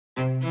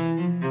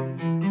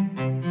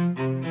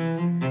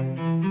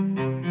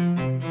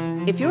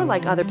If you're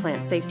like other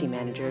plant safety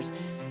managers,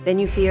 then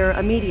you fear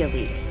a media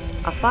leak,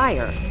 a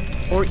fire,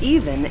 or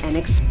even an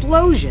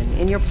explosion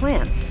in your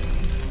plant.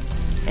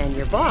 And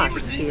your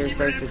boss fears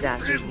those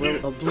disasters will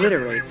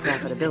obliterate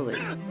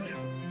profitability,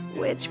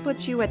 which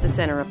puts you at the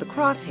center of the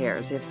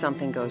crosshairs if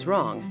something goes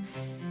wrong.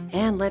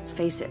 And let's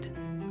face it,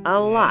 a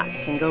lot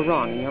can go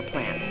wrong in your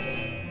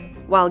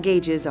plant. While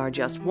gauges are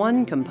just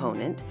one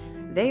component,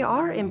 they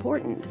are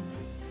important,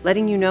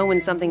 letting you know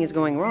when something is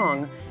going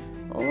wrong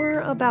or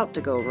about to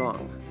go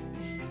wrong.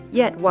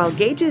 Yet, while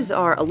gauges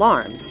are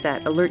alarms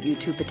that alert you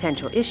to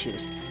potential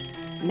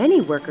issues, many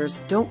workers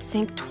don't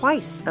think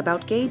twice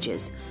about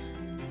gauges.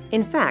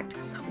 In fact,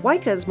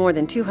 Wika's more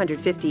than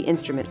 250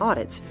 instrument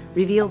audits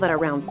reveal that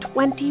around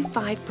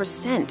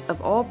 25%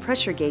 of all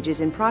pressure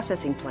gauges in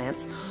processing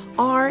plants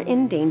are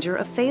in danger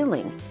of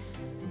failing.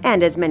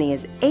 And as many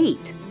as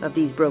 8 of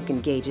these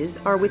broken gauges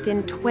are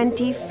within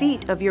 20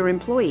 feet of your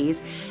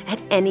employees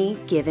at any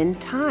given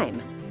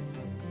time.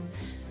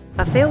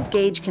 A failed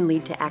gauge can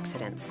lead to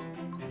accidents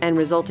and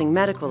resulting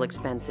medical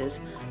expenses,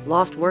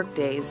 lost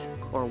workdays,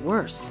 or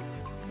worse,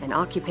 an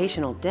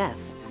occupational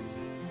death.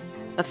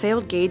 A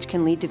failed gauge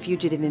can lead to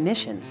fugitive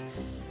emissions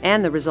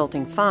and the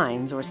resulting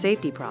fines or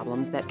safety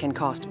problems that can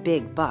cost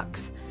big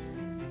bucks.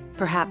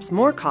 Perhaps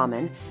more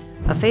common,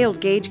 a failed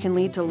gauge can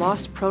lead to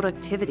lost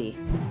productivity,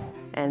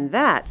 and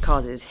that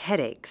causes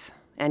headaches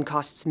and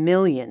costs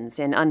millions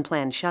in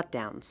unplanned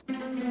shutdowns.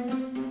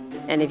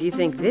 And if you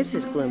think this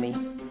is gloomy,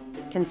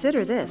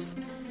 consider this.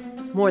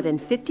 More than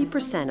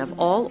 50% of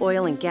all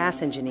oil and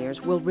gas engineers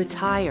will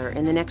retire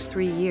in the next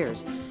 3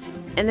 years,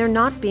 and they're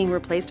not being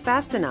replaced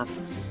fast enough.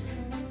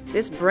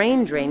 This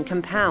brain drain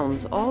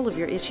compounds all of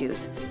your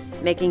issues,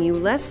 making you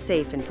less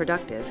safe and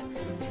productive,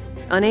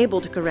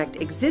 unable to correct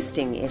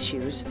existing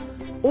issues,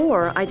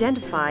 or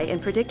identify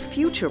and predict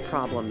future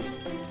problems.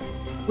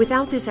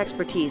 Without this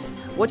expertise,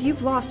 what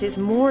you've lost is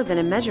more than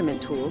a measurement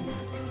tool.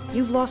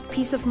 You've lost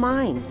peace of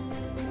mind.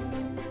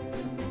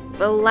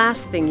 The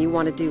last thing you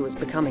want to do is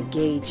become a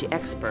gauge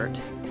expert.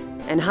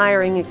 And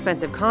hiring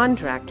expensive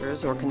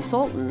contractors or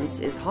consultants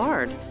is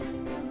hard,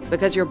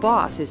 because your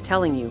boss is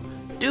telling you,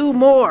 do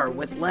more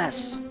with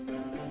less.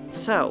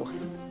 So,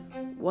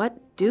 what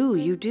do?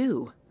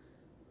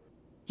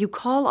 You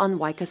call on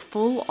Wika's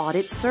full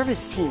audit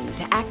service team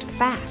to act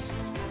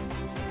fast.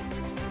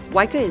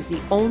 Wika is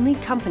the only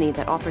company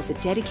that offers a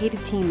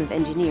dedicated team of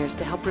engineers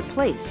to help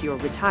replace your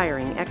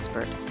retiring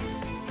expert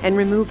and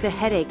remove the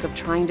headache of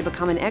trying to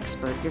become an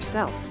expert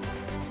yourself.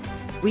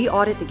 We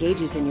audit the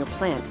gauges in your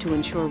plant to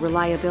ensure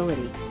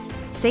reliability,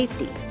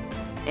 safety,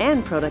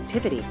 and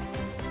productivity.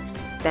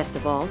 Best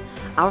of all,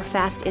 our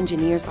fast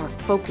engineers are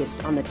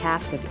focused on the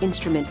task of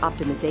instrument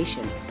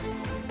optimization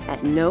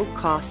at no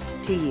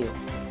cost to you.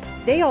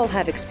 They all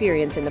have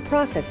experience in the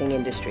processing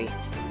industry,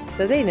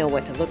 so they know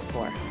what to look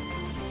for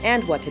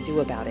and what to do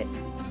about it.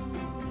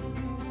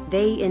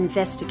 They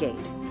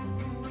investigate,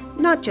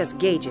 not just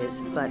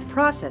gauges, but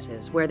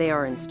processes where they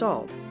are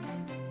installed.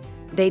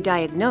 They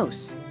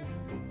diagnose,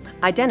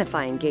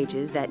 identifying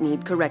gauges that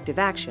need corrective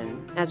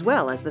action, as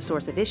well as the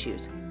source of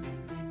issues.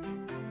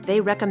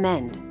 They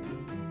recommend,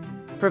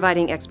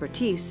 providing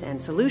expertise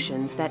and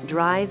solutions that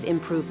drive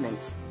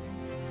improvements.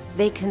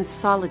 They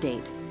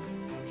consolidate,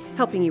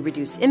 helping you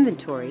reduce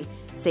inventory,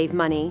 save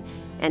money,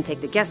 and take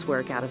the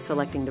guesswork out of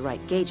selecting the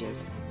right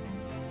gauges.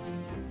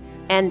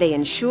 And they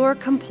ensure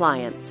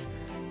compliance,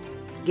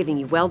 giving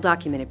you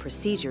well-documented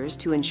procedures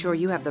to ensure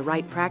you have the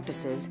right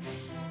practices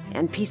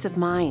and peace of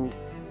mind,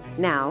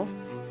 now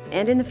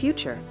and in the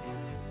future.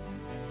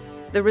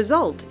 The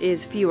result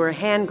is fewer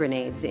hand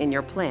grenades in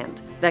your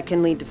plant that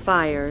can lead to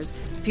fires,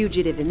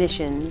 fugitive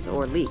emissions,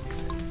 or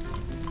leaks.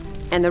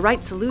 And the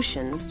right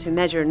solutions to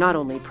measure not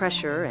only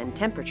pressure and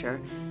temperature,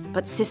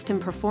 but system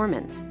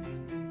performance,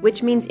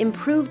 which means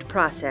improved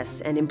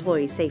process and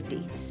employee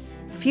safety,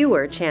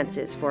 fewer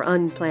chances for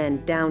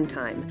unplanned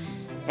downtime,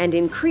 and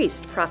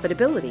increased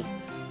profitability.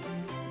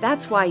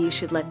 That's why you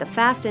should let the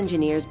fast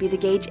engineers be the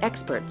gauge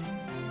experts,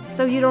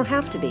 so you don't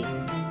have to be.